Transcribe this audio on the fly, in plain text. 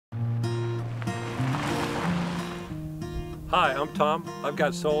Hi, I'm Tom. I've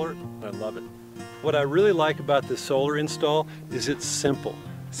got solar and I love it. What I really like about this solar install is it's simple.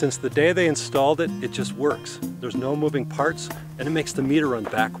 Since the day they installed it, it just works. There's no moving parts and it makes the meter run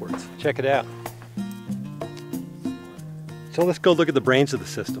backwards. Check it out. So let's go look at the brains of the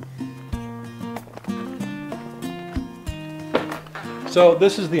system. So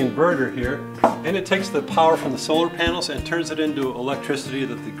this is the inverter here, and it takes the power from the solar panels and turns it into electricity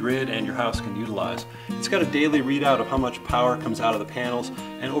that the grid and your house can utilize. It's got a daily readout of how much power comes out of the panels,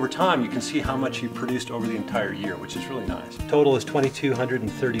 and over time you can see how much you produced over the entire year, which is really nice. Total is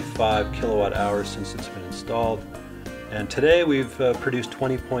 2,235 kilowatt hours since it's been installed, and today we've produced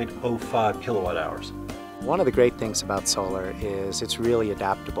 20.05 kilowatt hours. One of the great things about solar is it's really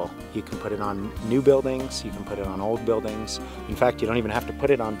adaptable. You can put it on new buildings, you can put it on old buildings. In fact, you don't even have to put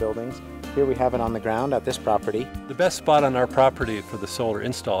it on buildings. Here we have it on the ground at this property. The best spot on our property for the solar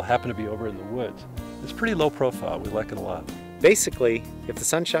install happened to be over in the woods. It's pretty low profile, we like it a lot. Basically, if the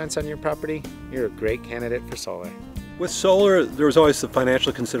sun shines on your property, you're a great candidate for solar. With solar, there was always the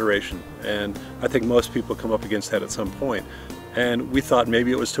financial consideration, and I think most people come up against that at some point. And we thought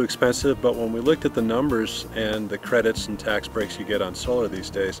maybe it was too expensive, but when we looked at the numbers and the credits and tax breaks you get on solar these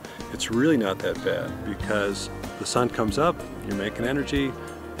days, it's really not that bad because the sun comes up, you're making energy,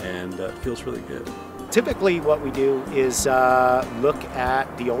 and it feels really good. Typically what we do is look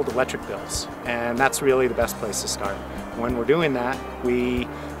at the old electric bills, and that's really the best place to start. When we're doing that, we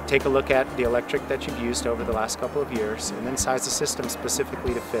take a look at the electric that you've used over the last couple of years and then size the system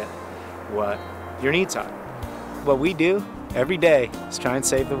specifically to fit what your needs are. What we do every day is try and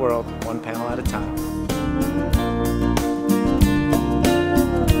save the world one panel at a time.